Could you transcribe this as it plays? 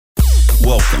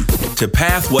Welcome to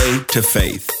Pathway to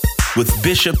Faith with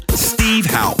Bishop Steve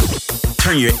Houp.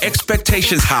 Turn your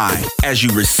expectations high as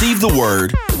you receive the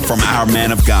word from our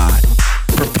man of God.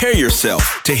 Prepare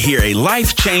yourself to hear a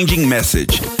life-changing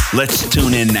message. Let's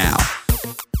tune in now.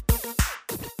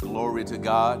 Glory to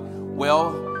God.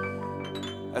 Well,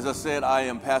 as I said, I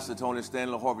am Pastor Tony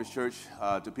Stanley, Harvest Church,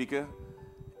 Topeka,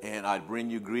 and I bring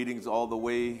you greetings all the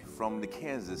way from the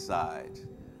Kansas side.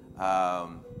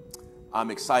 I'm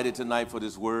excited tonight for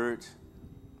this word,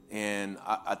 and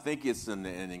I think it's an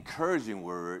encouraging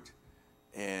word,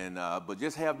 and but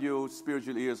just have your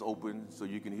spiritual ears open so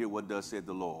you can hear what thus said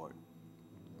the Lord.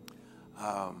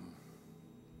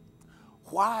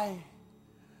 Why?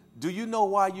 Do you know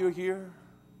why you're here?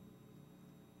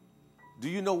 Do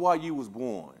you know why you was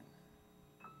born?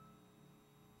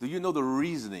 Do you know the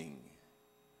reasoning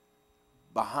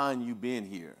behind you being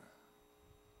here?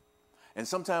 And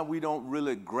sometimes we don't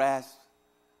really grasp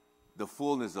the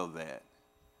fullness of that.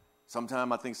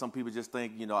 Sometimes I think some people just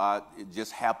think, it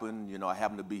just happened, I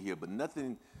happen to be here, but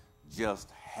nothing just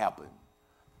happened.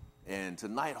 And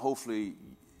tonight, hopefully,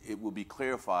 it will be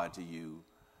clarified to you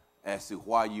as to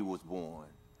why you was born,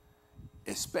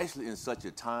 especially in such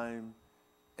a time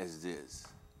as this.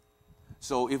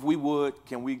 So if we would,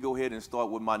 can we go ahead and start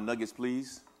with my nuggets,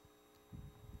 please?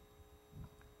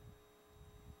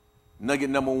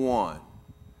 Nugget number one.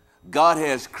 God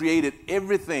has created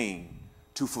everything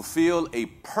to fulfill a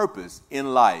purpose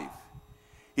in life.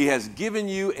 He has given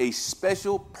you a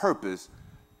special purpose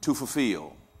to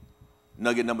fulfill.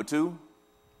 Nugget number two.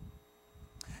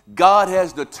 God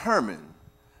has determined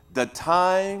the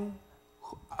time.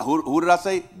 Who did I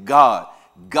say? God.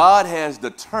 God has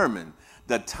determined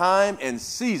the time and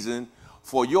season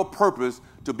for your purpose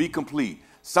to be complete.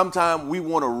 Sometimes we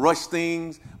want to rush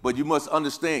things, but you must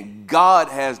understand God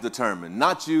has determined,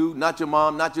 not you, not your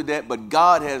mom, not your dad, but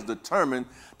God has determined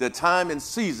the time and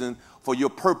season for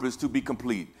your purpose to be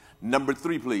complete. Number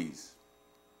three, please.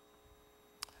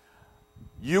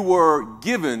 You were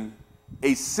given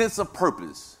a sense of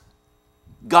purpose.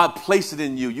 God placed it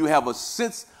in you. You have a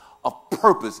sense of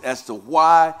purpose as to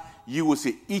why you will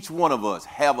see. Each one of us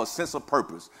have a sense of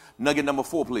purpose. Nugget number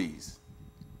four, please.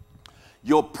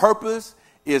 Your purpose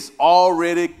is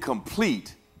already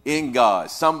complete in God.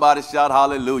 Somebody shout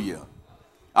hallelujah.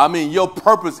 I mean, your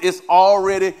purpose is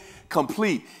already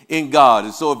complete in God.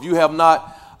 And so if you have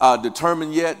not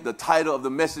determined yet, the title of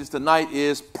the message tonight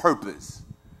is Purpose.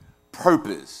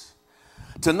 Purpose.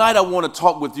 Tonight I want to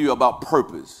talk with you about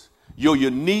purpose. Your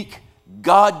unique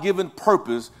God-given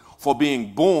purpose for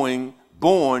being born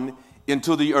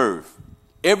into the earth.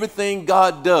 Everything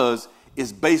God does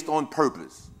is based on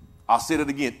purpose. I'll say that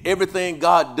again. Everything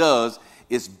God does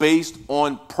is based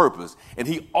on purpose. And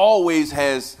he always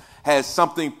has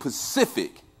something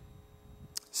specific,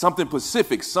 some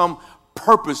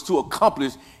purpose to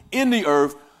accomplish in the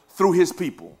earth through his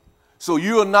people. So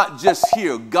you are not just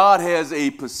here. God has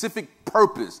a specific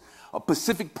purpose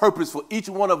for each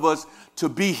one of us to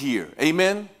be here.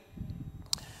 Amen.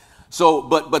 So,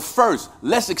 but first,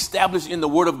 let's establish in the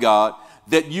Word of God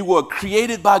that you were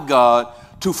created by God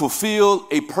to fulfill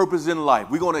a purpose in life.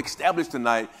 We're going to establish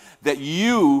tonight that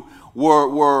you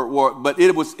but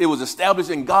it was established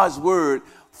in God's Word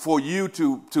for you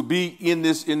to be in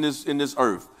this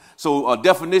earth. So a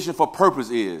definition for purpose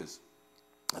is,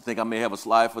 I think I may have a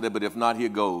slide for that, but if not, here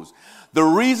goes. The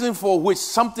reason for which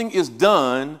something is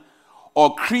done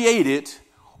or created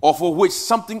or for which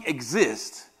something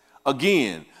exists.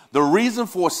 Again, the reason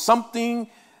which something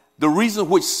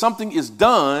is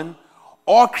done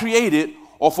or created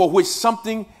or for which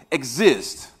something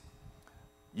exists.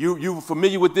 You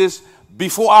familiar with this?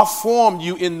 Before I formed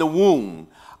you in the womb,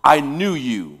 I knew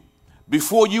you.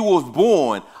 Before you was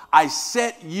born, I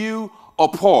set you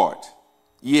apart.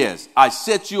 Yes, I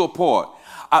set you apart.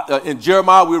 In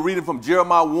Jeremiah, we're reading from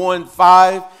Jeremiah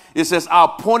 1:5. It says, I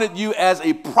appointed you as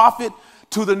a prophet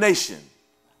to the nation.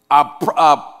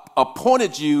 I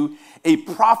appointed you a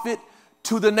prophet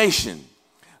to the nation.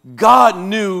 God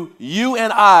knew you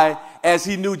and I as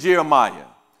he knew Jeremiah.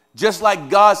 Just like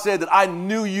God said that I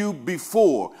knew you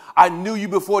before. I knew you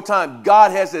before time.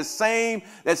 God has that same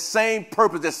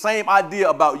purpose, that same idea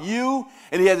about you,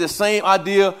 and he has the same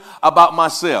idea about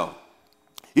myself.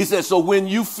 He said, so when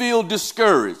you feel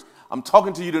discouraged, I'm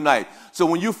talking to you tonight. So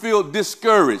when you feel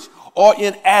discouraged or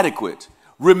inadequate,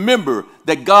 remember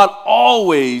that God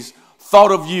always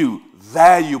thought of you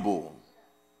valuable.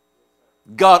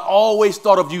 God always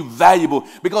thought of you valuable,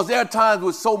 because there are times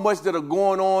with so much that are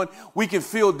going on, we can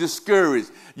feel discouraged.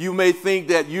 You may think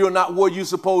that you're not where you're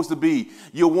supposed to be.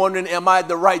 You're wondering, am I at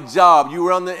the right job? You're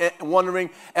wondering,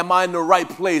 am I in the right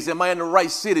place? Am I in the right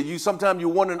city? Sometimes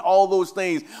you're wondering all those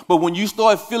things. But when you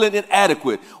start feeling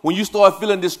inadequate, when you start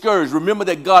feeling discouraged, remember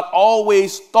that God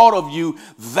always thought of you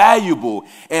valuable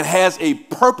and has a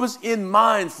purpose in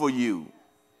mind for you.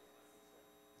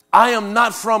 I am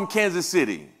not from Kansas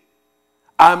City.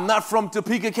 I'm not from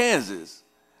Topeka, Kansas,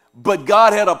 but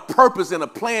God had a purpose and a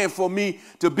plan for me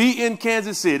to be in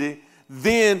Kansas City,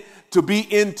 then to be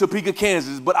in Topeka,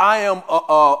 Kansas. But I am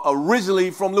originally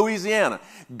from Louisiana.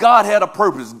 God had a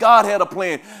purpose. God had a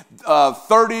plan.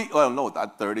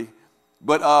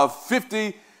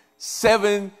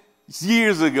 57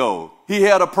 years ago, he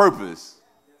had a purpose.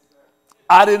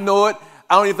 I didn't know it.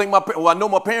 I don't even think I know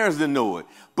my parents didn't know it.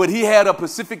 But he had a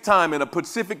specific time and a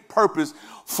specific purpose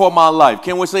for my life.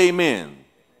 Can we say amen?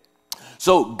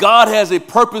 So God has a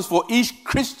purpose for each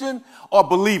Christian or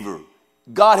believer.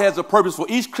 God has a purpose for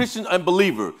each Christian and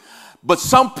believer. But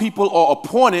some people are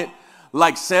appointed,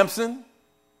 like Samson.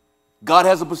 God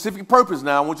has a specific purpose.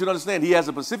 Now, I want you to understand, he has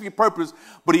a specific purpose,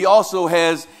 but he also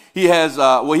has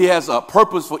a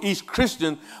purpose for each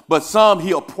Christian, but some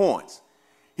he appoints.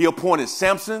 He appointed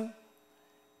Samson.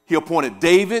 He appointed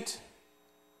David,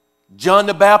 John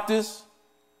the Baptist,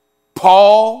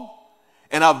 Paul,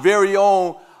 and our very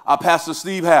own Pastor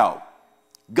Steve Howe.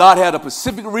 God had a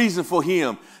specific reason for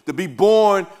him to be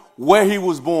born where he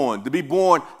was born, to be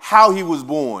born how he was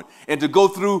born, and to go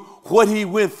through what he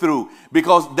went through.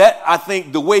 Because that, I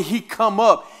think, the way he come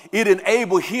up, it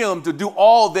enabled him to do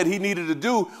all that he needed to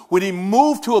do when he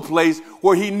moved to a place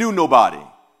where he knew nobody.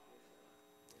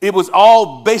 It was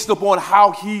all based upon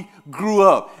how he grew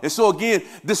up. And so again,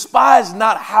 despise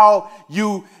not how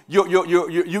you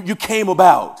came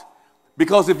about.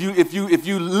 Because if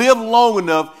you live long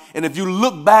enough and if you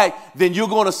look back, then you're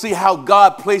going to see how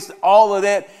God placed all of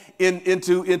that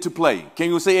into play.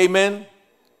 Can you say amen?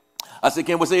 I said,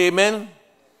 can we say amen?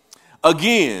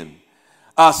 Again,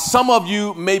 some of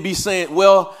you may be saying,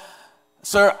 well,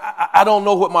 sir, I don't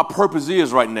know what my purpose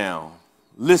is right now.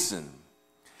 Listen.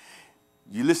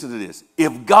 You listen to this.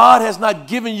 If God has not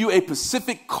given you a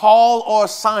specific call or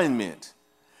assignment,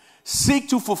 seek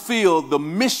to fulfill the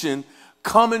mission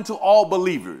common to all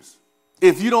believers.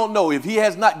 If you don't know, if he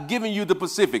has not given you the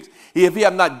specifics, if he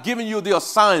has not given you the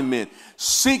assignment,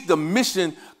 seek the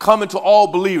mission common to all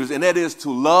believers, and that is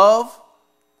to love,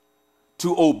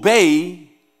 to obey,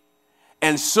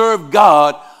 and serve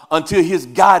God until his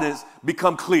guidance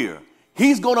become clear.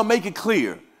 He's going to make it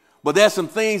clear. But there's some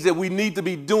things that we need to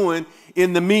be doing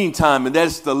in the meantime, and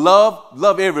that's to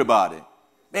love everybody.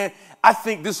 Man, I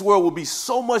think this world would be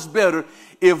so much better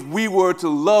if we were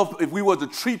to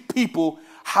treat people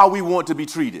how we want to be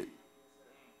treated.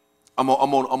 I'm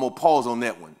gonna pause on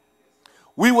that one.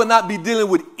 We will not be dealing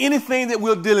with anything that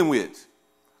we're dealing with,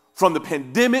 from the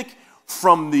pandemic,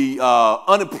 from the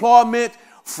unemployment,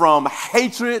 from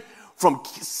hatred, from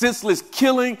senseless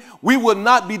killing. We would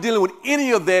not be dealing with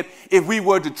any of that if we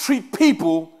were to treat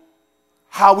people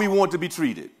how we want to be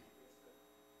treated.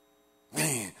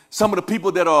 Man, some of the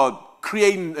people that are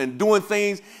creating and doing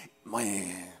things,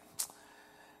 man,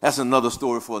 that's another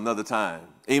story for another time.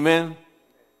 Amen?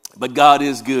 But God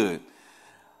is good.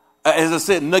 As I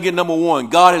said, nugget number one,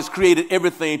 God has created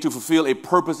everything to fulfill a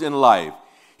purpose in life.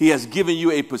 He has given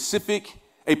you a purpose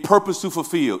to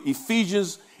fulfill.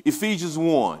 Ephesians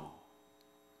 1.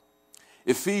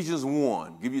 Ephesians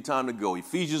 1. Give you time to go.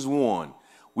 Ephesians 1.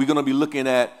 We're going to be looking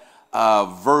at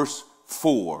verse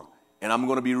 4. And I'm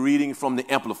going to be reading from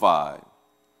the Amplified.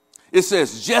 It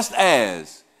says, just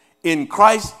as in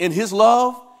Christ, in his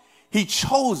love, he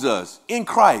chose us in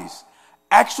Christ,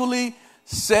 actually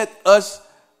selected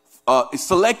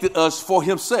us for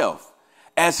himself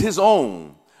as his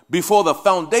own before the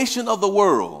foundation of the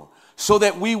world, so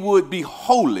that we would be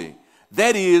holy,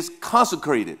 that is,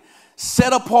 consecrated,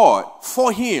 set apart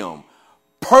for him,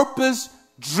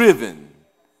 purpose-driven,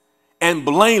 and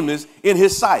blameless in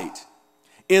his sight.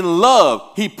 In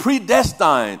love, he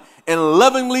predestined and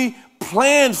lovingly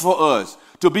planned for us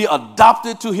to be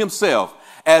adopted to himself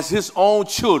as his own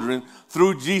children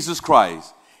through Jesus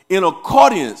Christ, in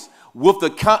accordance with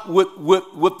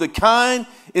the kind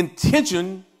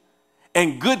intention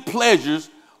and good pleasures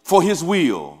for his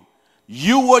will.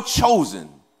 You were chosen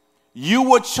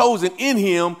in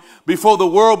him before the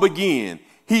world began.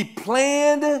 He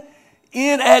planned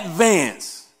in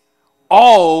advance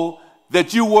all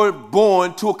that you were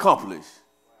born to accomplish.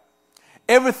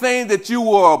 Everything that you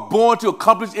were born to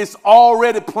accomplish is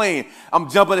already planned. I'm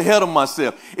jumping ahead of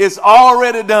myself. It's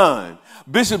already done.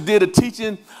 Bishop did a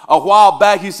teaching a while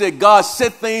back. He said God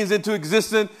set things into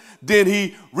existence, then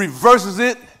he reverses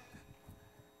it,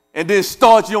 and then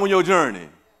starts you on your journey.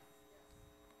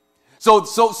 So,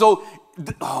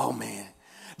 oh man,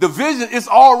 the vision is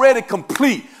already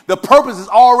complete. The purpose is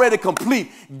already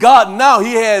complete. God now,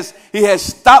 he has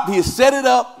stopped, he has set it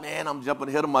up. Man, I'm jumping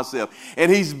ahead of myself.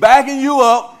 And he's backing you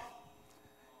up,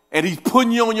 and he's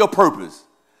putting you on your purpose.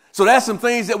 So that's some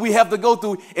things that we have to go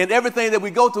through, and everything that we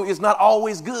go through is not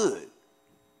always good.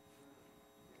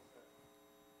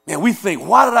 And we think,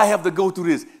 why did I have to go through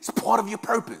this? It's part of your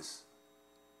purpose.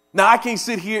 Now, I can't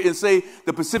sit here and say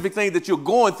the specific thing that you're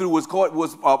going through was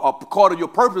a part of your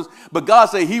purpose, but God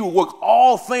said he will work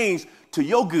all things to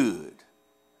your good.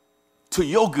 To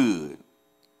your good.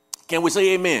 Can we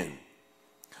say amen?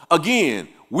 Again,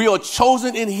 we are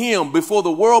chosen in him before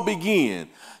the world began.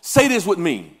 Say this with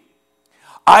me.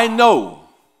 I know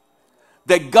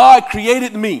that God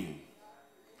created me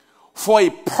for a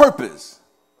purpose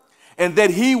and that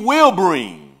he will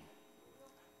bring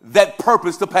that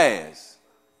purpose to pass.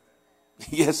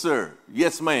 Yes, sir.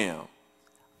 Yes, ma'am.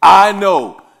 I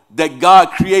know that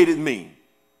God created me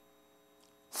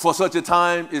for such a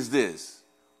time as this,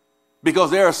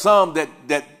 because there are some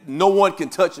that no one can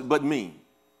touch but me.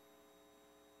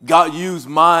 God used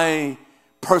my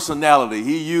personality.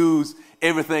 He used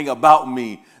everything about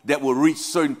me that will reach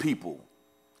certain people.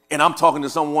 And I'm talking to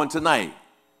someone tonight.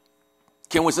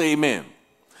 Can we say amen?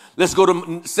 Let's go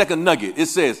to second nugget. It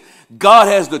says, God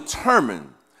has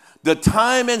determined the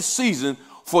time and season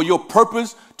for your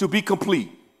purpose to be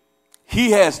complete.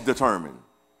 He has determined.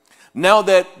 Now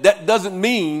that doesn't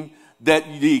mean that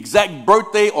the exact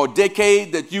birthday or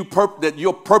decade that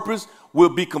your purpose will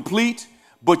be complete,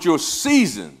 but your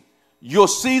season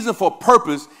for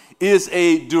purpose is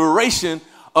a duration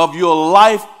of your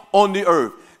life on the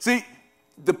earth. See,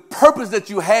 the purpose that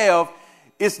you have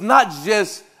is not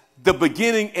just the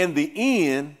beginning and the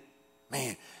end.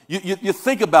 Man, you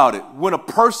think about it. When a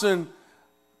person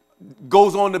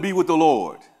goes on to be with the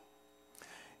Lord,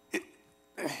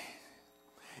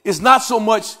 it's not so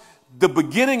much the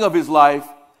beginning of his life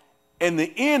and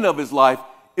the end of his life,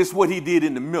 it's what he did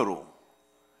in the middle.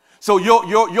 So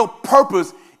your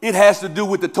purpose, it has to do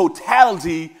with the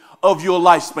totality of your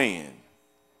lifespan.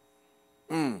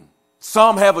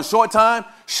 Some have a short time,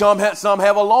 some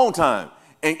have a long time.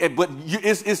 But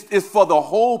it's for the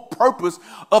whole purpose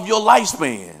of your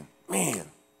lifespan. Man.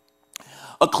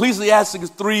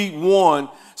 Ecclesiastes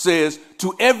 3:1 says,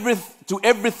 to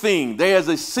everything there is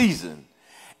a season,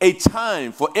 a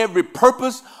time for every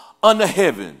purpose under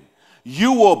heaven.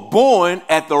 You were born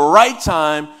at the right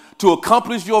time to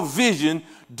accomplish your vision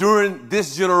during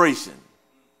this generation.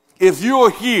 If you're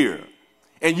here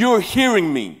and you're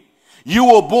hearing me, you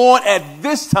were born at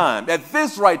this time, at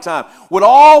this right time, with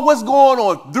all what's going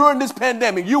on during this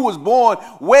pandemic. You was born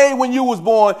way when you was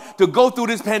born to go through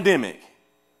this pandemic.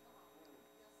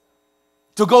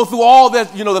 To go through all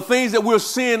that, the things that we're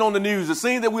seeing on the news, the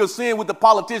things that we're seeing with the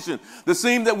politicians, the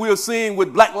things that we're seeing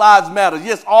with Black Lives Matter.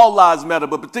 Yes, all lives matter,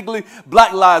 but particularly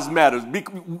Black Lives Matter.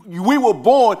 We were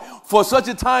born for such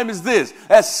a time as this.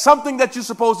 That's something that you're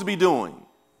supposed to be doing.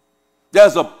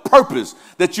 There's a purpose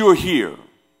that you're here.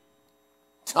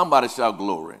 Somebody shout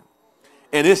glory.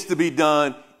 And it's to be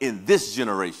done in this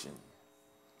generation.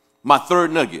 My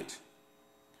third nugget.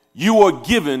 You are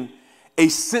given a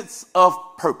sense of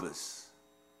purpose.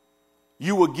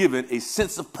 You were given a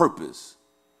sense of purpose.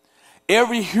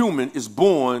 Every human is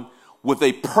born with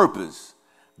a purpose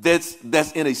that's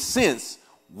in a sense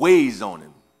weighs on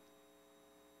him.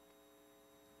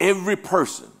 Every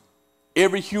person,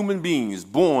 every human being is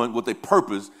born with a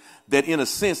purpose that in a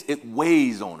sense it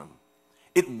weighs on him.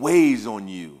 It weighs on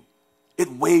you.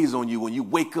 It weighs on you when you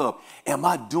wake up. Am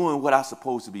I doing what I'm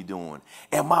supposed to be doing?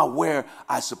 Am I where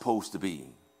I'm supposed to be?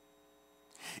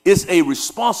 It's a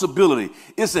responsibility.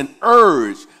 It's an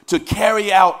urge to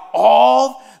carry out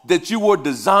all that you were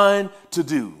designed to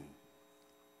do.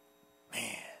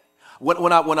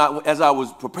 Man, as I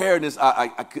was preparing this,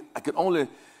 I could only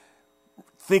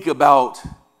think about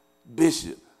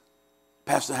Bishop,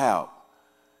 Pastor Hal.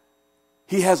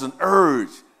 He has an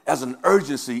urge, as an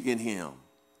urgency in him.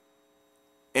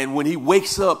 And when he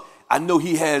wakes up, I know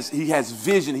he has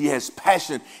vision, he has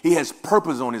passion, he has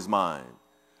purpose on his mind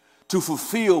to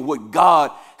fulfill what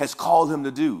God has called him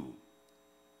to do.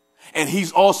 And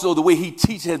he's also, the way he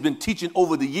has been teaching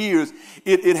over the years,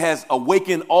 it has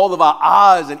awakened all of our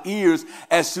eyes and ears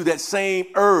as to that same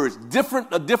urge,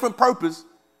 a different purpose,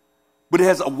 but it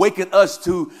has awakened us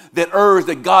to that urge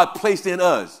that God placed in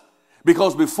us.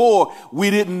 Because before we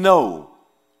didn't know,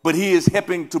 but he is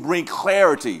helping to bring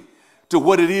clarity to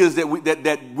what it is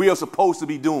that we are supposed to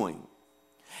be doing.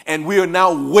 And we are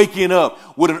now waking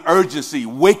up with an urgency,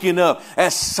 waking up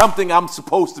as something I'm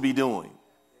supposed to be doing.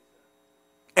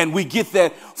 And we get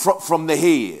that from the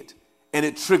head, and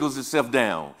it trickles itself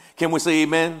down. Can we say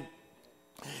amen?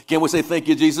 Can we say thank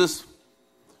you, Jesus?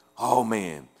 Oh,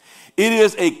 man. It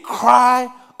is a cry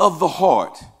of the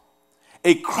heart,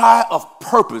 a cry of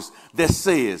purpose that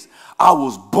says, I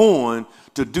was born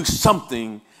to do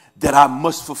something that I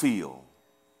must fulfill.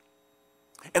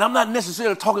 And I'm not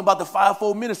necessarily talking about the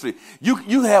fivefold ministry. You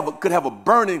could have a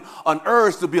burning, an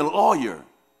urge to be a lawyer,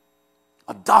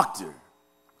 a doctor,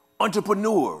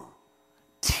 entrepreneur,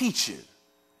 teacher,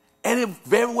 and it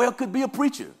very well could be a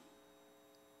preacher,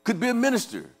 could be a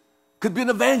minister, could be an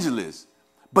evangelist.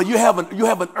 But you have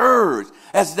an urge.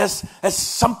 That's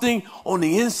something on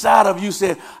the inside of you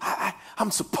said,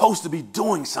 I'm supposed to be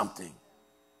doing something.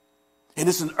 And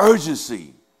it's an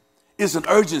urgency. It's an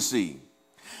urgency.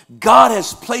 God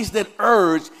has placed that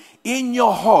urge in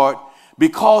your heart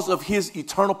because of his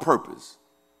eternal purpose.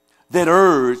 That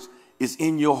urge is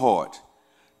in your heart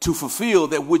to fulfill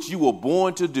that which you were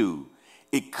born to do.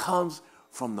 It comes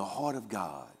from the heart of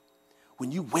God.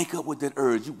 When you wake up with that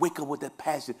urge, you wake up with that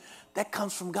passion, that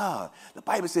comes from God. The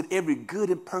Bible said every good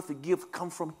and perfect gift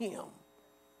comes from him.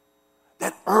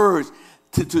 That urge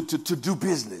to do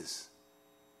business.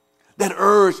 That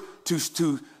urge to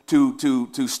start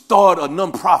a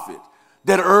nonprofit.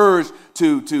 That urge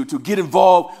to get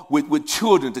involved with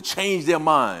children, to change their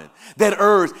mind. That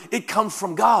urge, it comes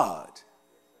from God.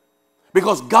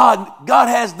 Because God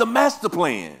has the master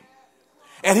plan.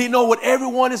 And he knows what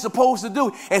everyone is supposed to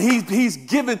do. And he's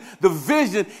given the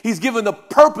vision, he's given the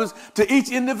purpose to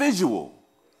each individual.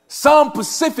 Some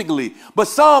specifically, but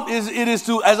some it is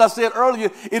to, as I said earlier,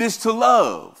 it is to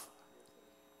love.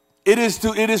 It is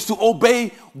to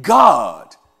obey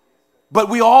God. But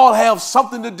we all have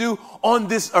something to do on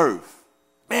this earth.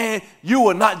 Man, you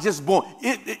were not just born.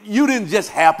 You didn't just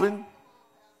happen.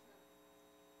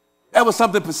 That was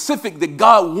something specific that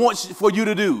God wants for you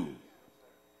to do.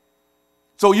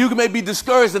 So you may be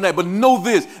discouraged in that, but know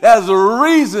this, there's a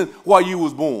reason why you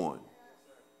was born.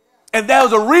 And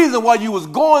there's a reason why you was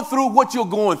going through what you're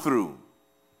going through.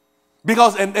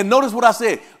 Because, and notice what I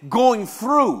said, going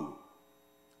through.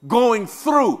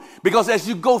 Because as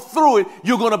you go through it,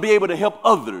 you're going to be able to help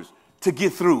others to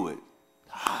get through it.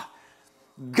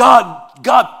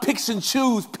 God picks and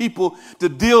chooses people to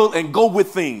deal and go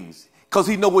with things because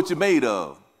he knows what you're made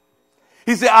of.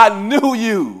 He said, I knew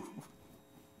you.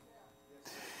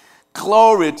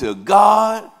 Glory to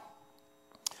God.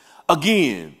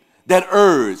 Again, that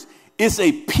urge, it's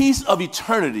a piece of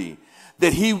eternity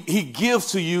that he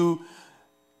gives to you.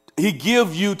 He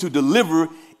gives you to deliver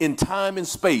in time and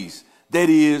space, that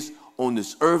is, on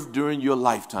this earth during your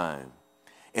lifetime.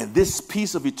 And this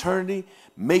piece of eternity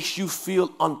makes you feel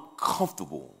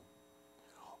uncomfortable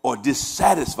or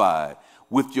dissatisfied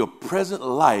with your present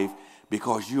life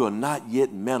because you are not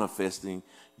yet manifesting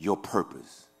your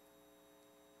purpose.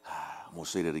 I'm going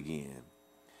to say that again.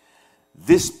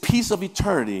 This piece of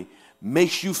eternity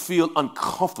makes you feel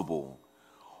uncomfortable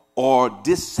or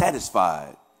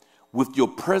dissatisfied with your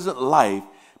present life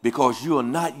because you are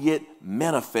not yet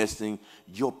manifesting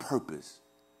your purpose.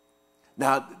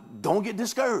 Now, don't get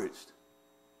discouraged.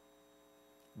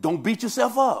 Don't beat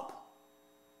yourself up.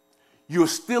 You're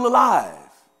still alive.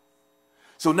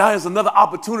 So now there's another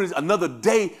opportunity, another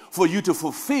day for you to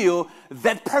fulfill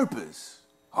that purpose.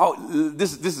 Oh,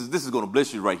 this is going to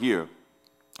bless you right here.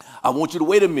 I want you to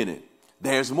wait a minute.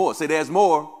 There's more. Say there's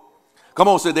more. Come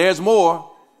on, say there's more.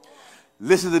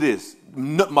 Listen to this.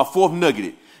 My fourth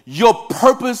nugget. Your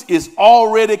purpose is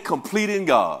already complete in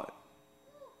God.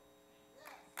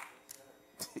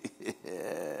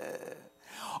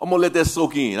 I'm going to let that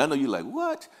soak in. I know you're like,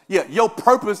 what? Yeah, your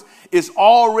purpose is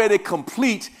already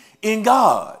complete in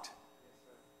God.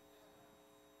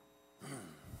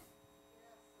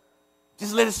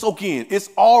 Just let it soak in. It's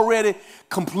already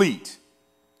complete.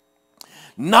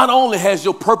 Not only has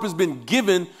your purpose been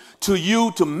given to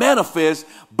you to manifest,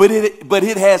 but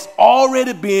it has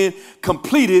already been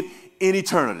completed in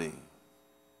eternity.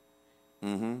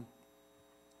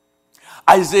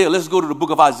 Isaiah, let's go to the book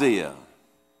of Isaiah.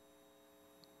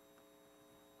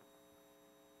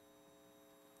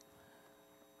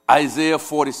 Isaiah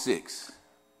 46.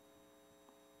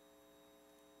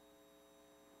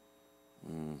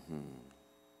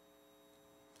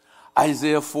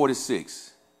 Isaiah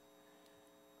 46.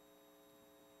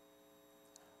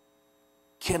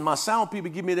 Can my sound people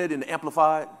give me that in the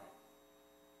Amplified?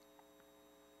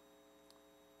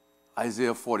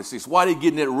 Isaiah 46. While they're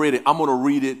getting that ready, I'm going to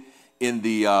read it in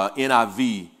the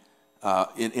NIV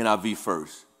in NIV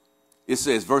first. It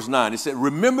says, verse 9, it said,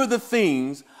 remember the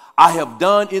things I have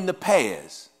done in the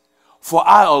past, for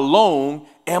I alone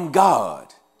am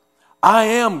God. I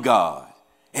am God,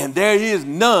 and there is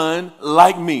none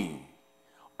like me.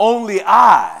 Only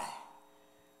I,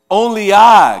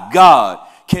 God,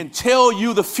 can tell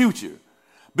you the future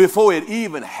before it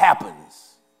even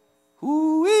happens.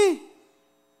 Ooh-wee.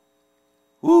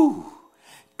 Ooh.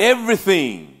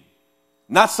 Everything,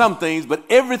 not some things, but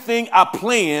everything I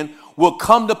plan will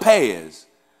come to pass,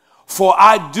 for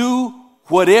I do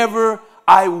whatever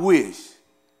I wish.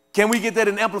 Can we get that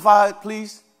in Amplified,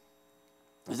 please?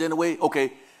 Is there any way?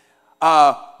 Okay.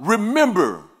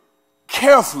 Remember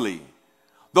carefully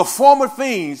the former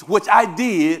things which I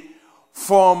did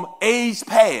from ages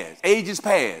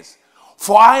past.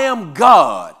 For I am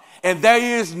God, and there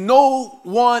is no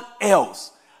one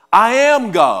else. I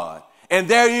am God, and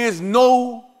there is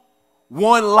no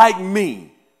one like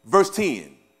me. Verse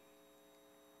 10.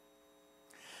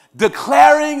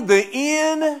 Declaring the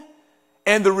end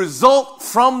and the result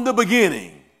from the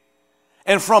beginning,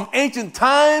 and from ancient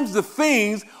times the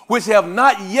things which have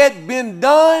not yet been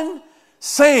done,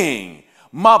 saying,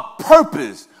 my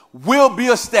purpose will be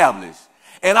established,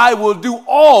 and I will do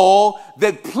all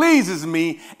that pleases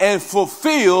me and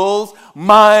fulfills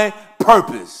my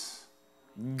purpose.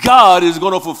 God is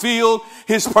going to fulfill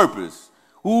his purpose.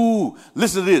 Ooh,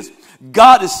 listen to this.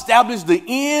 God established the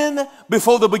end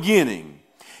before the beginning.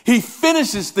 He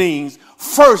finishes things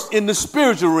first in the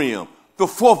spiritual realm, the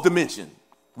fourth dimension.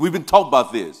 We've been talking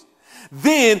about this.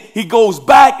 Then he goes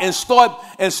back and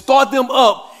start them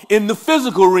up in the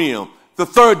physical realm, the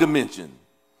third dimension.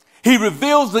 He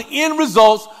reveals the end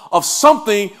results of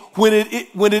something when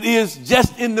it is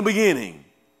just in the beginning.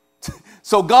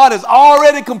 So God has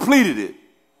already completed it.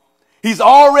 He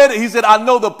said, I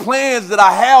know the plans that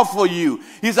I have for you.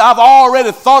 He said, I've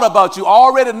already thought about you. I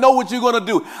already know what you're going to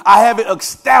do. I have it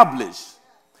established.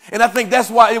 And I think that's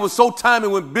why it was so timely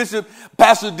when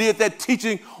Pastor did that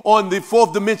teaching on the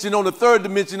fourth dimension, on the third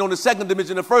dimension, on the second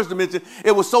dimension, the first dimension.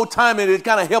 It was so timely that it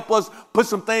kind of helped us put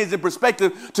some things in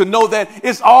perspective to know that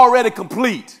it's already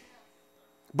complete.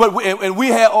 But we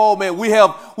have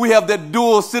that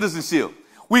dual citizenship.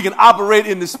 We can operate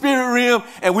in the spirit realm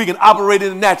and we can operate in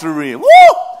the natural realm. Woo!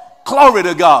 Glory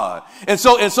to God. And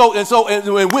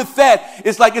with that,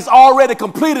 it's like it's already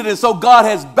completed. And so God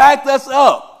has backed us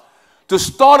up to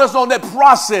start us on that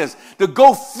process, to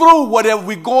go through whatever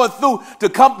we're going through,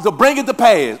 to bring it to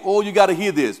pass. Oh, you got to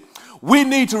hear this. We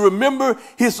need to remember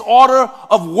his order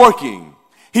of working.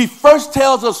 He first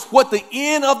tells us what the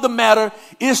end of the matter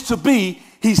is to be.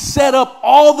 He set up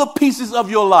all the pieces of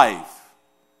your life.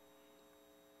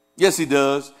 Yes, he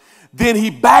does. Then he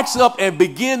backs up and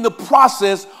begins the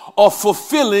process of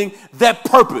fulfilling that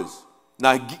purpose.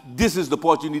 Now, this is the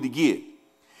part you need to get.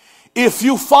 If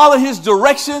you follow his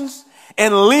directions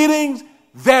and leadings,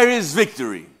 there is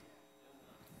victory.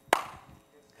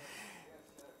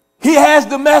 He has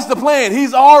the master plan.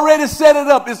 He's already set it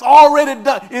up. It's already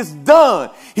done. It's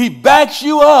done. He backs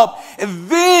you up, and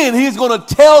then he's going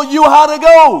to tell you how to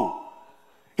go.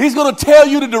 He's going to tell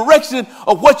you the direction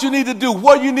of what you need to do,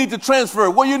 where you need to transfer,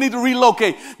 where you need to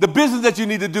relocate, the business that you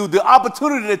need to do, the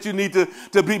opportunity that you need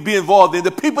to be involved in,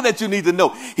 the people that you need to know.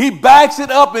 He backs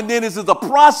it up, and then this is a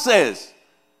process.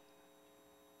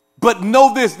 But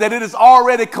know this, that it is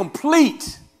already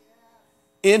complete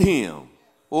in him.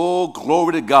 Oh,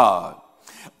 glory to God.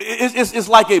 It's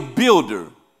like a builder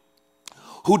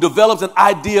who develops an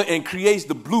idea and creates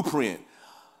the blueprint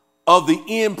of the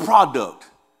end product,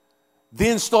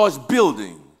 then starts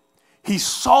building. He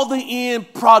saw the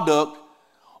end product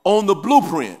on the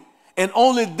blueprint, and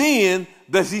only then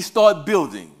does he start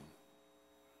building.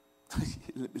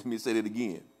 Let me say that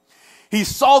again. He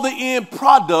saw the end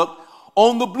product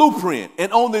on the blueprint,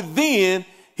 and only then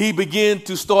he began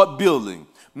to start building.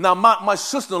 Now, my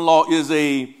sister-in-law is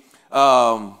a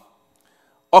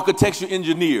architectural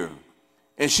engineer,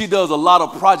 and she does a lot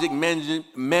of project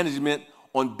management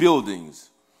on buildings.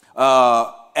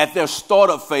 At their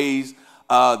startup phase,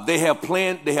 they have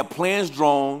plans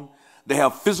drawn, they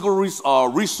have physical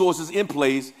resources in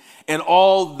place, and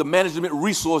all the management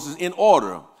resources in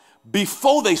order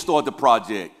before they start the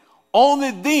project.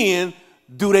 Only then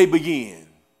do they begin.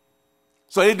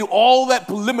 So they do all that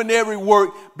preliminary work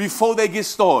before they get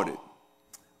started.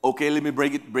 Okay, let me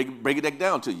break it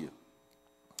down to you.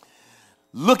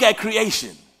 Look at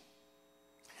creation.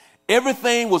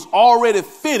 Everything was already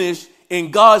finished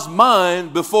in God's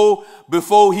mind before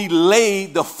he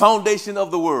laid the foundation of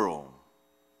the world.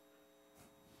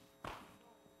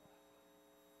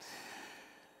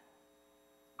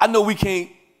 I know we can't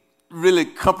really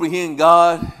comprehend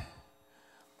God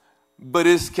But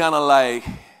it's kind of like,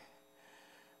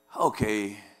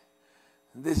 okay,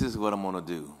 this is what I'm going to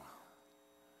do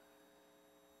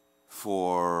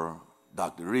for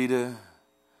Dr. Rita,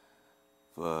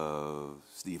 for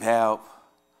Steve Halp,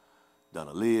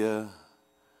 Donna Leah,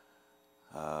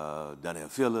 Donnell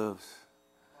Phillips,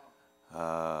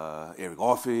 Eric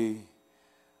Orphy,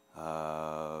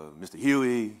 Mr.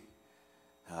 Huey.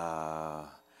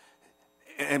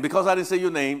 And because I didn't say your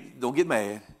name, don't get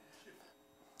mad.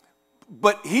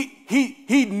 But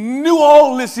he knew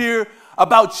all this here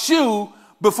about you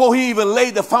before he even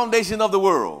laid the foundation of the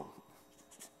world.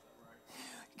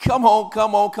 Come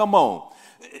on.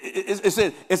 It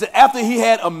said after he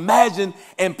had imagined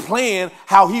and planned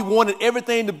how he wanted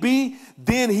everything to be,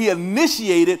 then he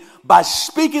initiated by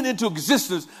speaking into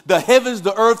existence the heavens,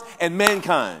 the earth, and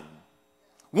mankind.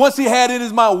 Once he had in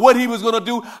his mind what he was going to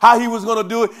do, how he was going to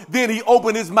do it, then he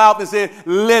opened his mouth and said,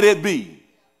 let it be.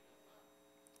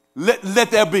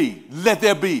 Let there be. Let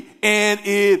there be. And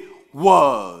it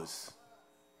was.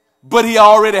 But he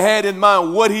already had in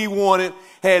mind what he wanted,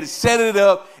 had set it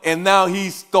up, and now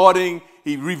he's starting,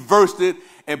 he reversed it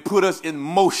and put us in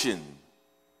motion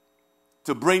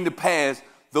to bring to pass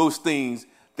those things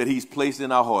that he's placed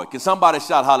in our heart. Can somebody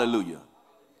shout hallelujah?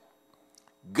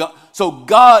 So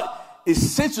God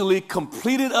essentially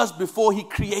completed us before he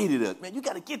created us. Man, you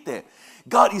got to get that.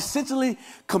 God essentially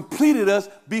completed us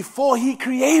before he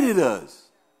created us.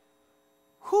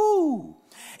 Whoo.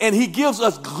 And he gives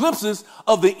us glimpses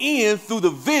of the end through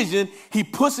the vision he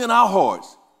puts in our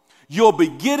hearts. Your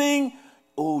beginning,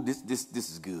 oh, this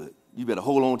is good. You better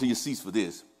hold on to your seats for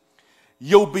this.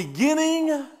 Your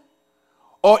beginning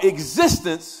or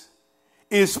existence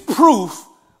is proof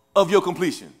of your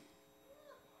completion.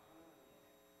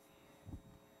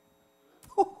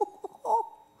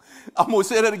 I'm going to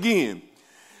say that again.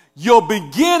 Your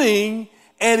beginning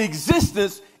and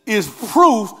existence is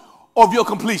proof of your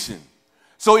completion.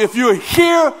 So if you're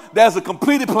here, there's a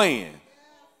completed plan.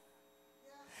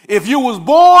 If you was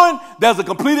born, there's a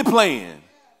completed plan.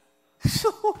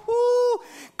 So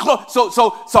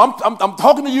I'm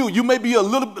talking to you. You may be a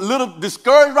little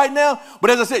discouraged right now,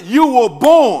 but as I said, you were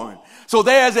born. So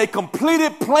there's a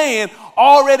completed plan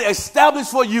already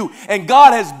established for you, and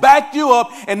God has backed you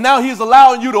up, and now he's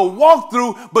allowing you to walk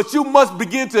through, but you must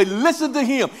begin to listen to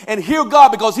him and hear God,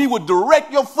 because he will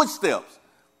direct your footsteps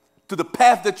to the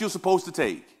path that you're supposed to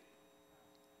take.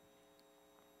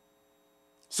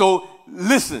 So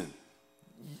listen,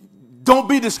 don't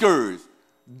be discouraged.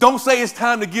 Don't say it's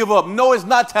time to give up. No, it's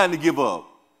not time to give up.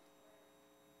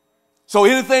 So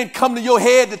anything come to your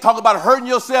head to talk about hurting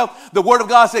yourself, the word of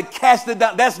God said, cast it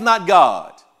down. That's not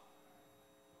God.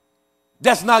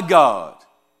 That's not God.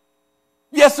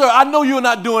 Yes, sir, I know you're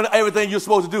not doing everything you're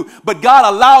supposed to do, but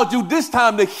God allowed you this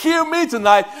time to hear me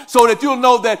tonight so that you'll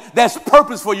know that that's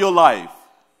purpose for your life.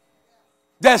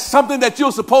 That's something that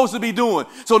you're supposed to be doing.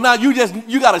 So now you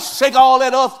got to shake all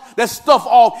that stuff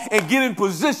off and get in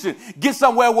position. Get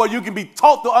somewhere where you can be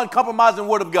taught the uncompromising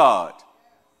word of God.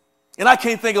 And I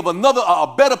can't think of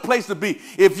a better place to be.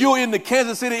 If you're in the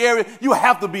Kansas City area, you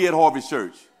have to be at Harvest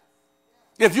Church.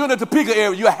 If you're in the Topeka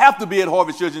area, you have to be at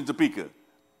Harvest Church in Topeka.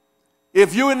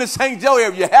 If you're in the St. Joe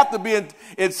area, you have to be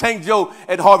in St. Joe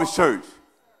at Harvest Church.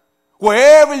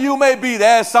 Wherever you may be,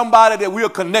 there's somebody that we're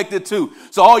connected to.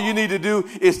 So all you need to do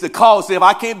is to call, say, if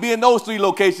I can't be in those 3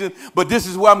 locations, but this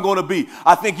is where I'm going to be.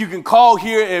 I think you can call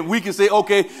here and we can say,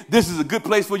 okay, this is a good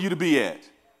place for you to be at.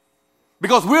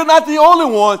 Because we're not the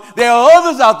only ones. There are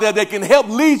others out there that can help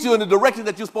lead you in the direction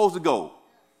that you're supposed to go.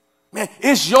 Man,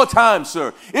 it's your time,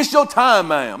 sir. It's your time,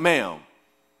 ma'am.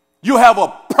 You have a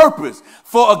purpose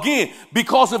for, again,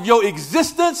 because of your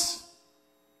existence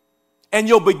and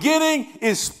your beginning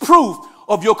is proof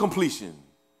of your completion.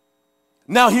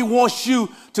 Now he wants you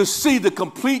to see the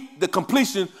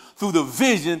completion through the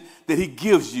vision that he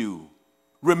gives you.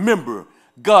 Remember,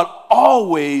 God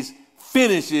always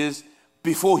finishes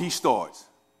before he starts.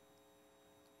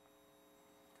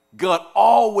 God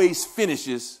always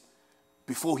finishes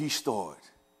before he starts.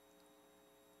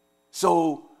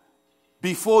 So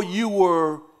before you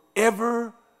were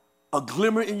ever a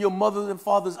glimmer in your mother and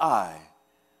father's eye,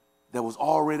 there was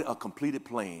already a completed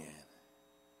plan.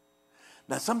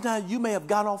 Now, sometimes you may have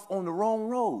got off on the wrong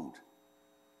road.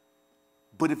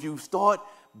 But if you start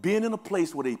being in a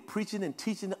place where they're preaching and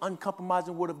teaching the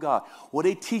uncompromising word of God, where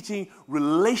they're teaching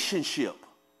relationship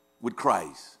with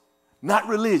Christ, not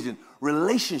religion,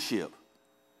 relationship,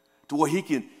 to where he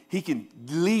can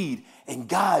lead and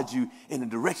guide you in the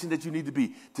direction that you need to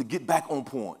be to get back on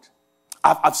point.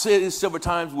 I've said this several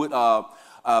times with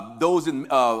those in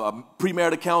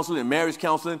premarital counseling and marriage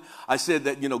counseling. I said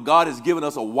that, God has given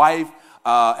us a wife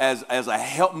as a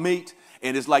helpmate.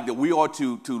 And it's like that we are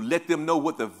to let them know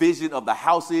what the vision of the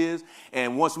house is.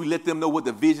 And once we let them know what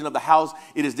the vision of the house,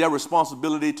 it is their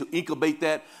responsibility to incubate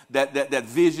that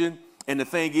vision. And the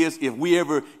thing is, if we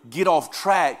ever get off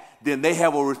track, then they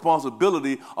have a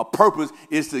responsibility. A purpose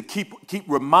is to keep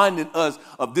reminding us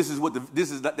of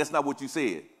that's not what you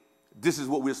said. This is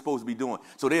what we're supposed to be doing.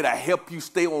 So they're to help you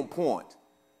stay on point.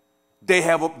 They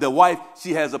have the wife,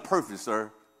 she has a purpose,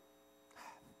 sir.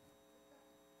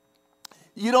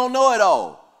 You don't know it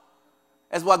all.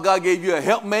 That's why God gave you a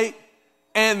helpmate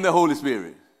and the Holy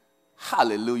Spirit.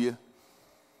 Hallelujah.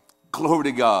 Glory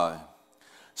to God.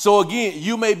 So again,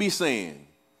 you may be saying,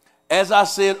 as I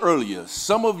said earlier,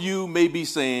 some of you may be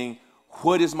saying,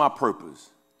 what is my purpose?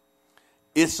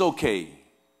 It's okay.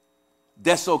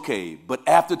 That's okay. But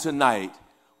after tonight,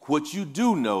 what you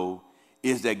do know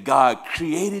is that God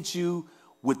created you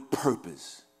with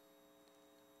purpose.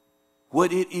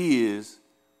 What it is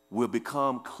will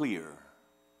become clear.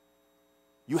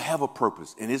 You have a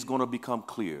purpose, and it's going to become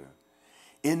clear.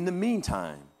 In the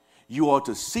meantime, you are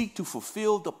to seek to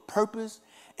fulfill the purpose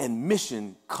and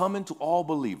mission common to all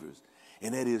believers,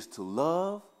 and that is to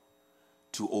love,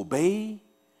 to obey,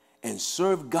 and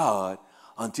serve God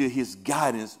until his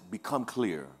guidance become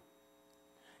clear.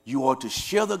 You are to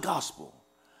share the gospel,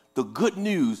 the good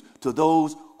news, to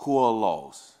those who are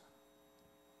lost.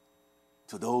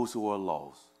 To those who are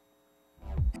lost.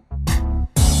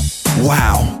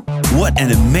 Wow, what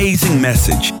an amazing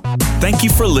message. Thank you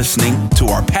for listening to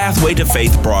our Pathway to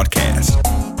Faith broadcast.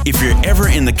 If you're ever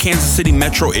in the Kansas City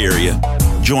metro area,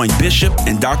 join Bishop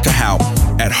and Dr. Haupt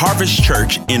at Harvest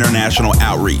Church International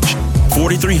Outreach,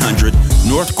 4300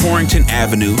 North Corrington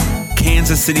Avenue,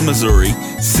 Kansas City, Missouri,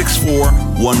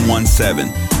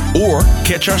 64117. Or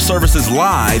catch our services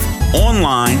live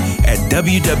online at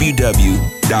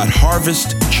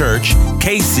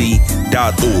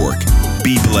www.harvestchurchkc.org.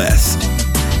 Be blessed.